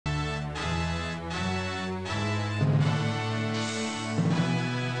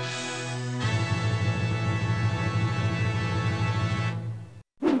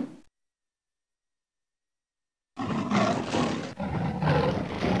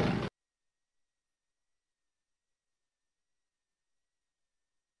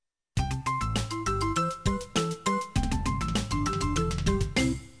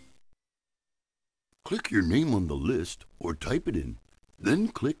Click your name on the list or type it in. Then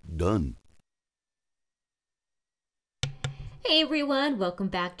click Done. Hey everyone, welcome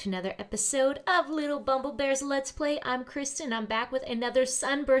back to another episode of Lilbumblebear's Let's Play. I'm Kristen. I'm back with another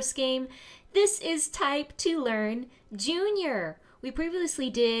Sunburst game. This is Type to Learn Junior. We previously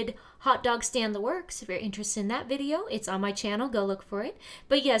did Hot Dog Stand the Works. If you're interested in that video, it's on my channel. Go look for it.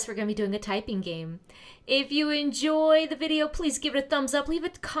 But yes, we're going to be doing a typing game. If you enjoy the video, please give it a thumbs up. Leave a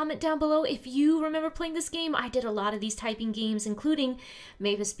comment down below if you remember playing this game. I did a lot of these typing games, including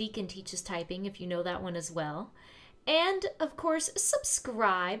Mavis Beacon Teaches Typing, if you know that one as well. And, of course,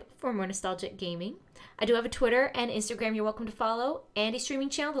 subscribe for more nostalgic gaming. I do have a Twitter and Instagram you're welcome to follow, and a streaming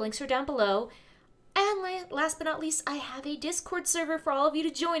channel. The links are down below. And last but not least, I have a Discord server for all of you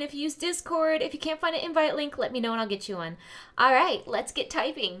to join if you use Discord. If you can't find an invite link, let me know and I'll get you on. All right, let's get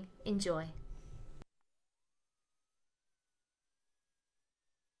typing. Enjoy.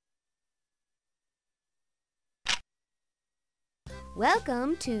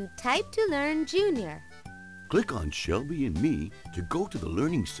 Welcome to Type to Learn Junior. Click on Shelby and me to go to the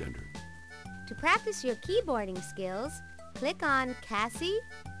Learning Center. To practice your keyboarding skills, click on Cassie,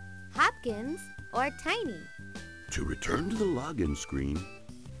 Hopkins, or Tiny. To return to the login screen,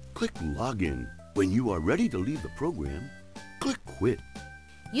 click Login. When you are ready to leave the program, click Quit.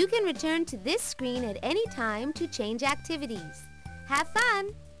 You can return to this screen at any time to change activities. Have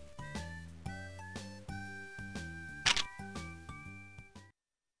fun!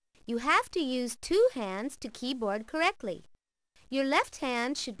 You have to use two hands to keyboard correctly. Your left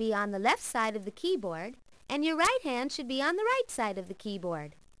hand should be on the left side of the keyboard, and your right hand should be on the right side of the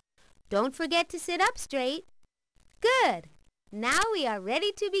keyboard. Don't forget to sit up straight. Good! Now we are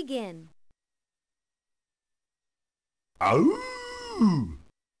ready to begin. Ow!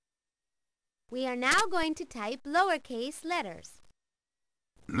 We are now going to type lowercase letters.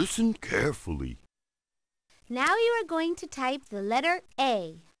 Listen carefully. Now you are going to type the letter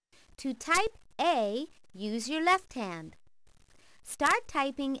A. To type A, use your left hand. Start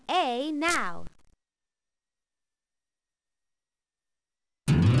typing A now.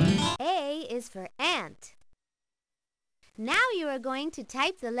 A is for ant. Now you are going to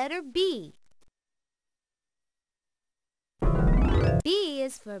type the letter B. B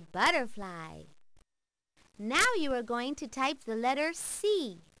is for butterfly. Now you are going to type the letter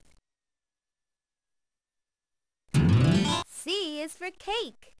C. C is for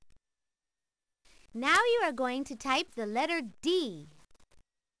cake. Now you are going to type the letter D.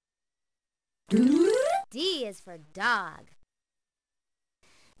 D is for dog.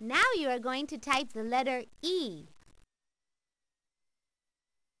 Now you are going to type the letter E.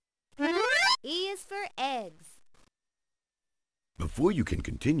 E is for eggs. Before you can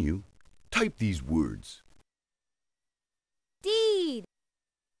continue, type these words. Deed.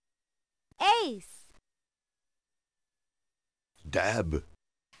 Ace. Dab.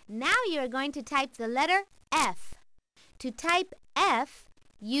 Now you are going to type the letter F. To type F,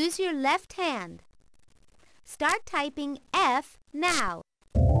 use your left hand. Start typing F now.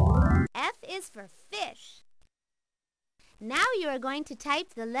 F is for fish. Now you are going to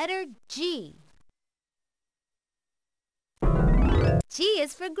type the letter G. G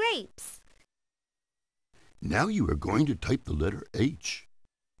is for grapes. Now you are going to type the letter H.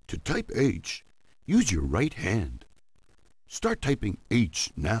 To type H, use your right hand. Start typing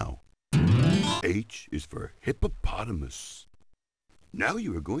H now. H is for hippopotamus. Now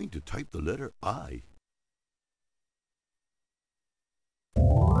you are going to type the letter I.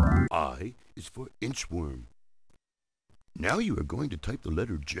 I is for inchworm. Now you are going to type the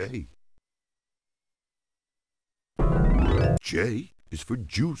letter J. J is for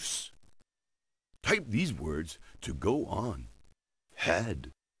juice. Type these words to go on.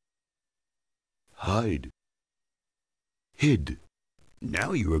 Had. Hide. Hid.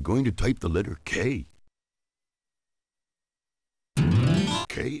 Now you are going to type the letter K.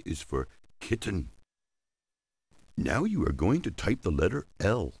 K is for kitten. Now you are going to type the letter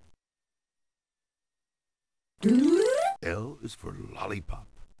L. L is for lollipop.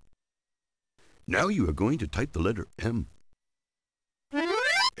 Now you are going to type the letter M.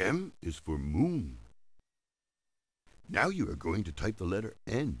 M is for moon. Now you are going to type the letter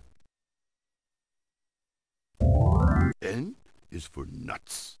N. N is for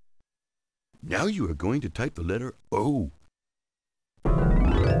nuts. Now you are going to type the letter O.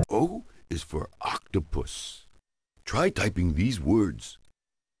 O is for octopus. Try typing these words.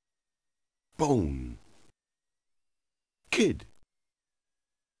 Bone. Kid.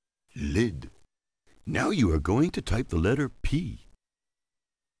 Lid. Now you are going to type the letter P.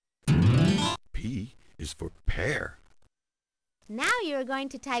 P is for pear. Now you are going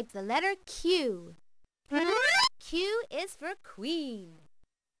to type the letter Q. Q is for queen.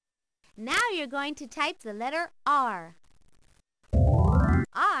 Now you're going to type the letter R.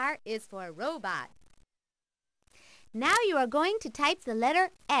 R is for robot. Now you are going to type the letter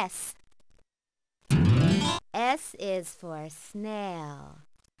S. S is for snail.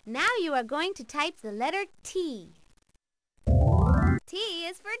 Now you are going to type the letter T. T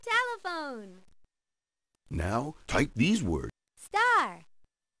is for telephone. Now type these words. Star.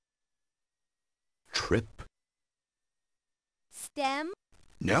 Trip. Stem.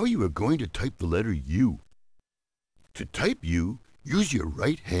 Now you are going to type the letter U. To type U, use your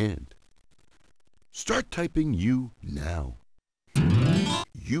right hand. Start typing U now.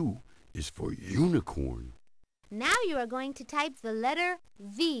 U is for unicorn. Now you are going to type the letter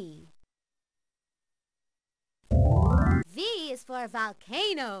V. V is for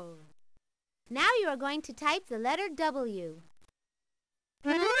volcano. Now you are going to type the letter W.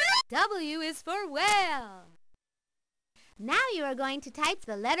 W is for whale. Now you are going to type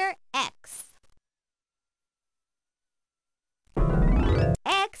the letter X.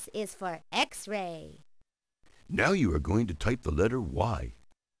 X is for X-ray. Now you are going to type the letter Y.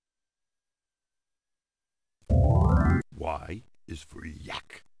 Y is for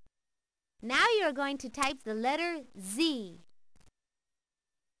yak. Now you are going to type the letter Z.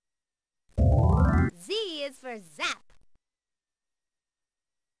 Z is for zap.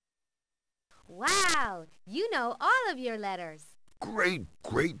 Wow, you know all of your letters. Great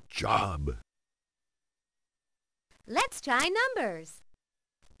job. Let's try numbers.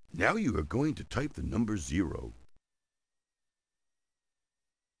 Now you are going to type the number 0.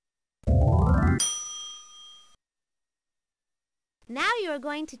 Now you are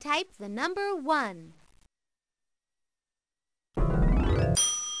going to type the number 1.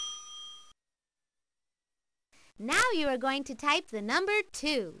 Now you are going to type the number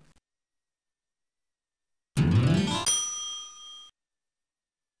 2.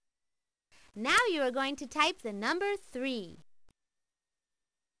 Now you are going to type the number 3.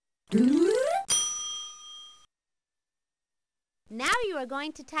 Now you are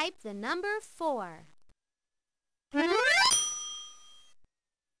going to type the number 4.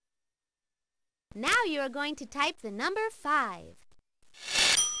 Now you are going to type the number 5.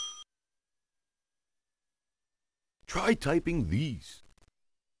 Try typing these.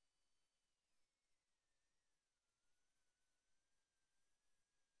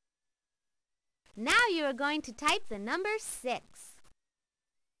 Now you are going to type the number 6.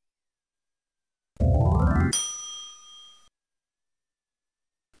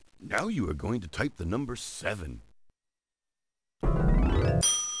 Now you are going to type the number 7.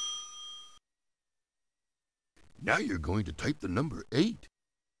 Now you're going to type the number 8.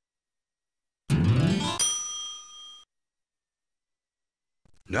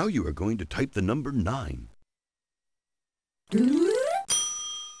 Now you are going to type the number 9.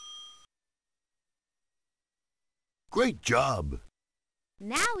 Great job!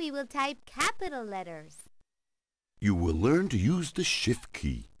 Now we will type capital letters. You will learn to use the Shift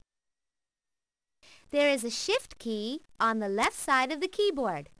key. There is a Shift key on the left side of the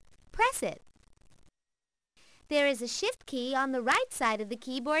keyboard. Press it. There is a Shift key on the right side of the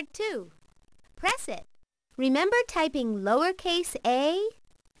keyboard too. Press it. Remember typing lowercase a?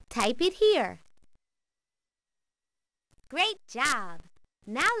 Type it here. Great job!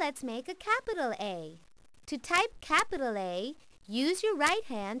 Now let's make a capital A. To type capital A, use your right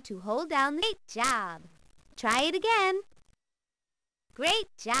hand to hold down the... Great job! Try it again. Great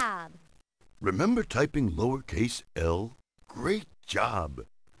job! Remember typing lowercase l? Great job!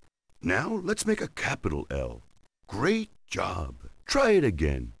 Now let's make a capital L. Great job! Try it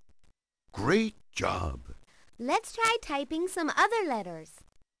again. Great job! Let's try typing some other letters.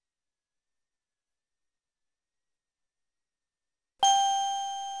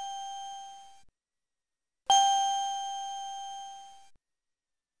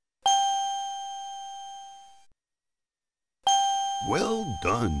 Well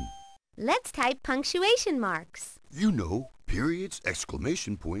done! Let's type punctuation marks. You know, periods,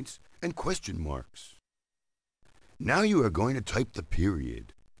 exclamation points, and question marks. Now you are going to type the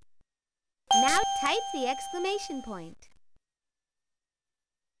period. Now type the exclamation point.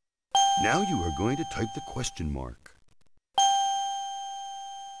 Now you are going to type the question mark.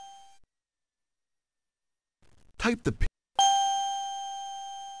 Type the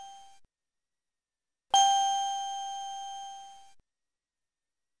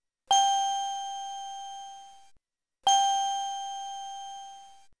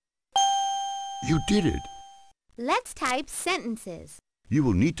You did it! Let's type sentences. You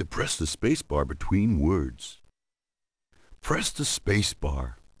will need to press the space bar between words. Press the space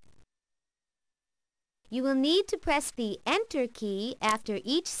bar. You will need to press the Enter key after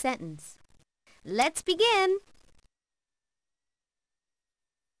each sentence. Let's begin.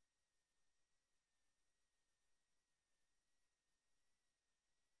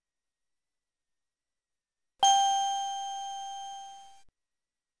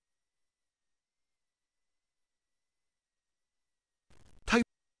 Type.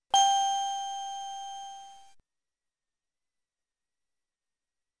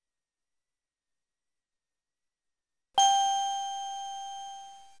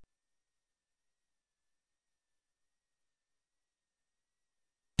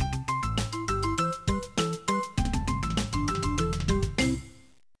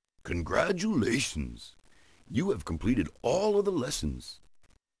 Congratulations! You have completed all of the lessons.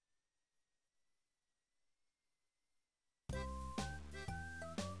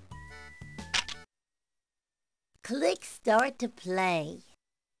 Click Start to play.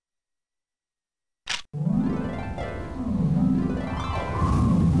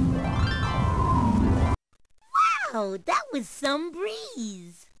 Wow, that was some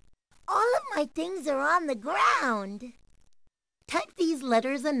breeze. All of my things are on the ground. Type these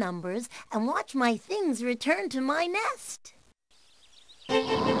letters and numbers and watch my things return to my nest.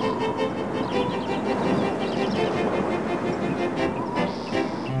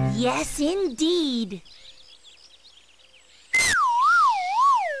 Yes, indeed.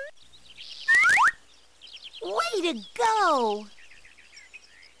 Way to go!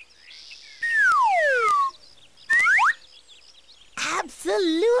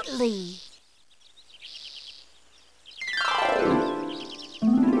 Absolutely!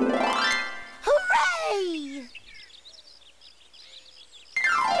 Hooray!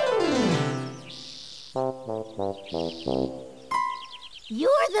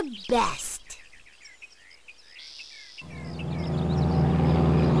 You're the best!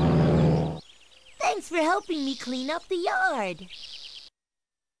 Thanks for helping me clean up the yard.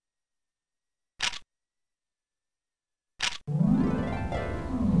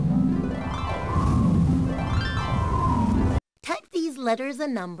 Type these letters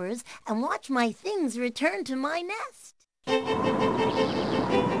and numbers and watch my things return to my nest.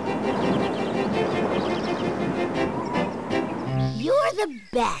 You're the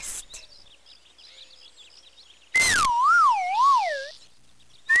best.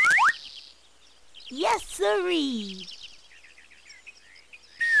 Yes, sirree.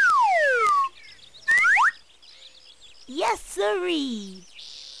 Yes, sirree.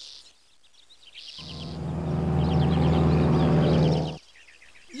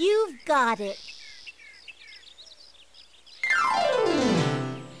 You've got it.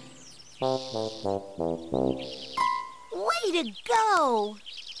 Way to go!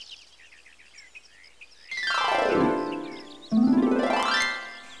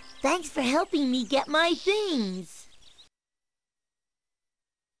 Thanks for helping me get my things.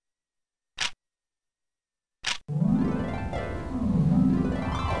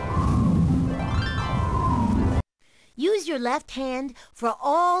 Use your left hand for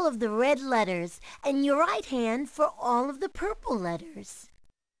all of the red letters and your right hand for all of the purple letters.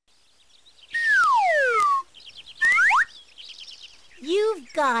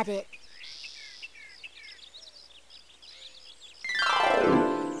 You've got it.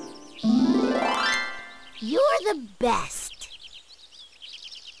 You're the best.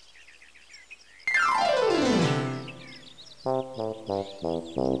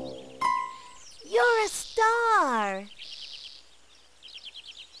 You're a star.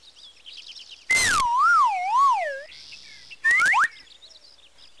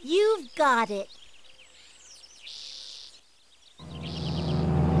 You've got it.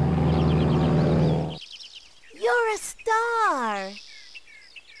 You're a star.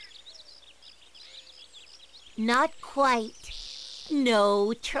 Not quite.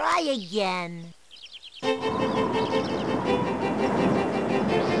 No, try again.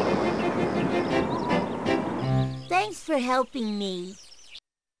 Thanks for helping me.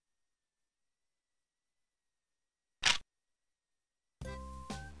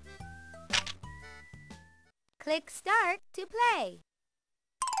 Click Start to play.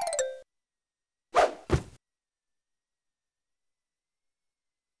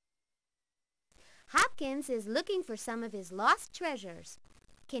 Hopkins is looking for some of his lost treasures.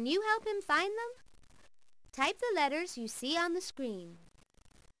 Can you help him find them? Type the letters you see on the screen.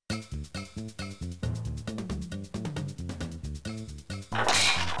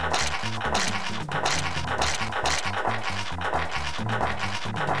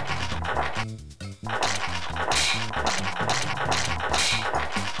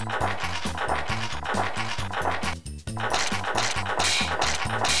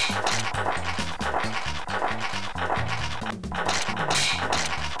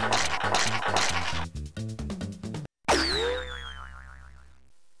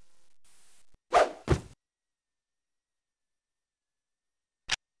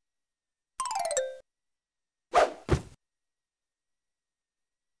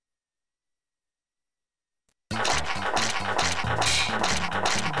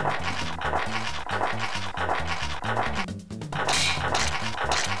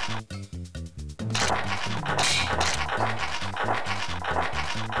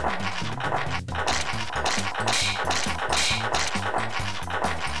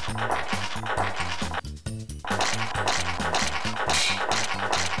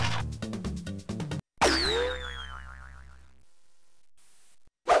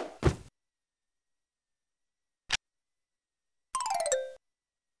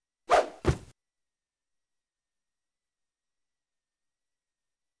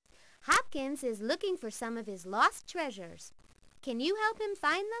 Hopkins is looking for some of his lost treasures. Can you help him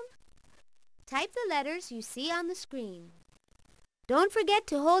find them? Type the letters you see on the screen. Don't forget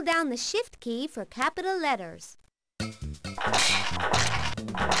to hold down the Shift key for capital letters.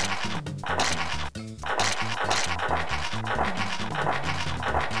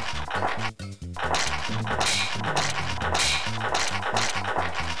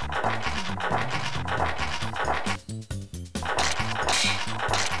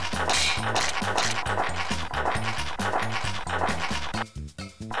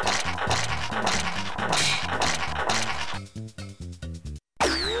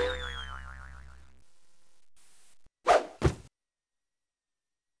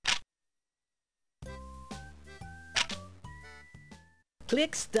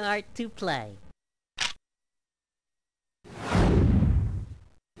 Click Start to play.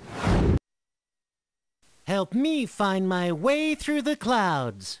 Help me find my way through the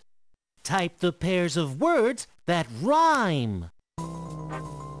clouds. Type the pairs of words that rhyme.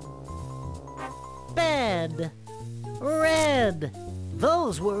 Bed, red.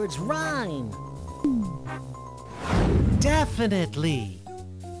 Those words rhyme. Definitely.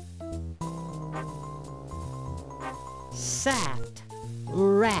 Sat,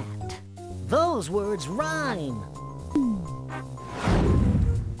 rat. Those words rhyme.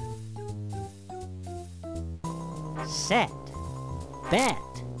 Set, bet.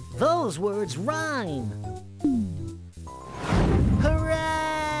 Those words rhyme.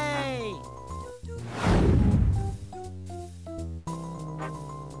 Hooray!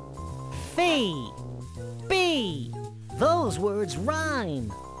 Fee, bee. Those words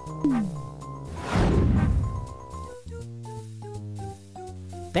rhyme.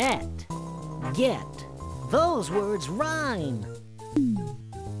 Bet, get. Those words rhyme.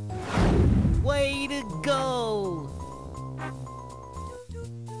 Way to go!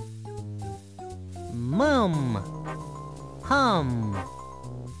 Mum, hum.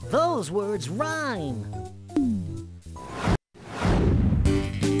 Those words rhyme.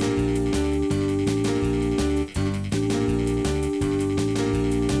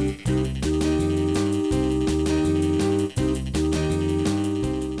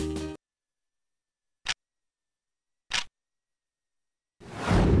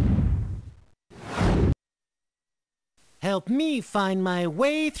 Help me find my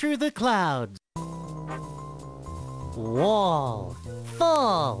way through the clouds. Wall,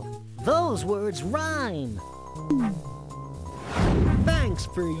 fall. Those words rhyme. Thanks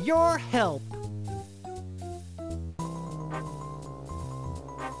for your help.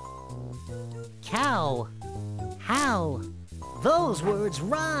 Cow, how. Those words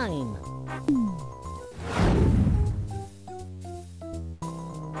rhyme.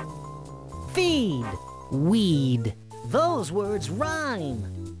 Feed, weed. Those words rhyme.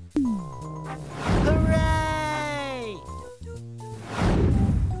 Hooray!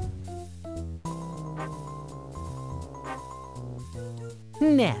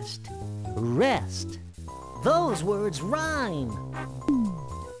 Nest, rest. Those words rhyme.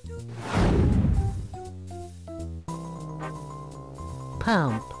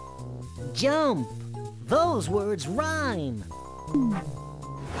 Pump, jump. Those words rhyme.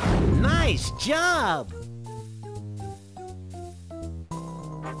 Nice job!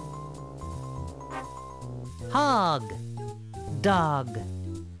 Hog, dog.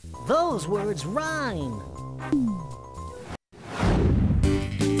 Those words rhyme.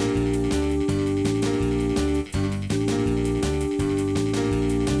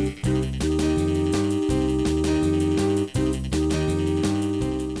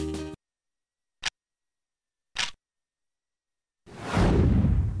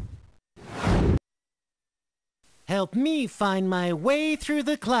 Help me find my way through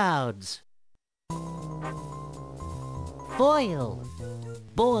the clouds. Boil,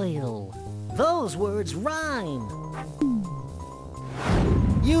 boil. Those words rhyme.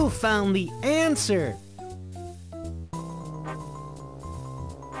 You found the answer.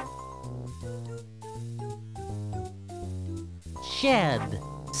 Shed,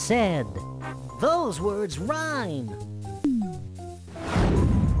 said. Those words rhyme.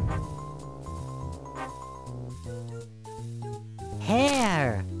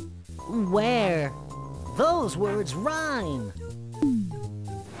 Hair, wear. Those words rhyme.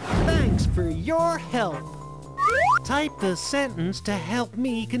 Thanks for your help. Type the sentence to help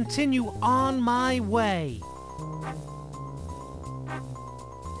me continue on my way.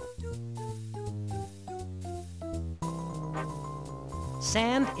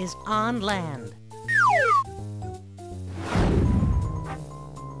 Sand is on land.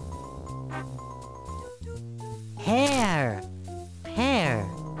 Hair, pear.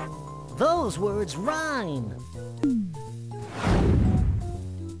 Those words rhyme.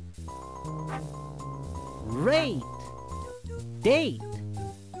 Rate, date.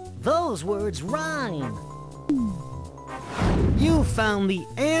 Those words rhyme. You found the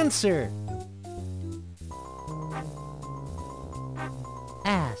answer.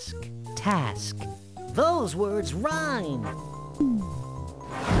 Ask, task. Those words rhyme.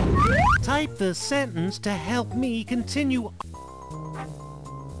 Type the sentence to help me continue.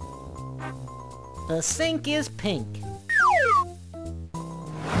 The sink is pink.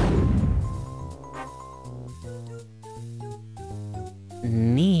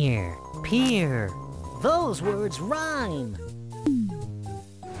 Near, peer. Those words rhyme.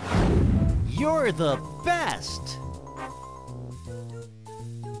 You're the best.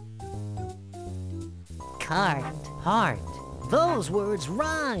 Cart, heart. Those words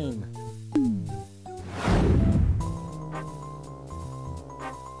rhyme.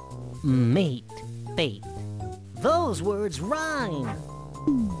 Mate, fate. Those words rhyme.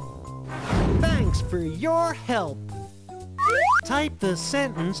 Thanks for your help. Type the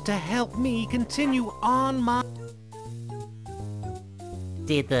sentence to help me continue on my...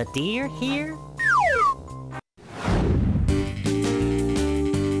 Did the deer hear?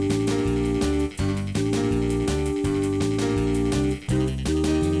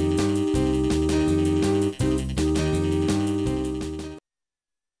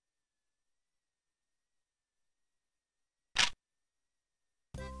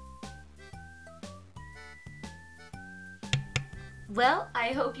 Well,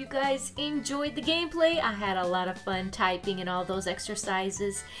 I hope you guys enjoyed the gameplay. I had a lot of fun typing and all those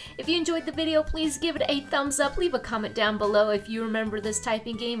exercises. If you enjoyed the video, please give it a thumbs up. Leave a comment down below if you remember this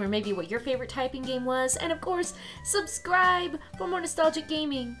typing game or maybe what your favorite typing game was. And of course, subscribe for more nostalgic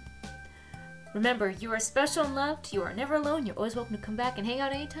gaming. Remember, you are special and loved. You are never alone. You're always welcome to come back and hang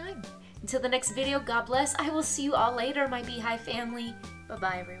out anytime. Until the next video, God bless. I will see you all later, my Beehive family.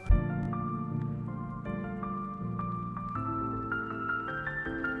 Bye-bye, everyone.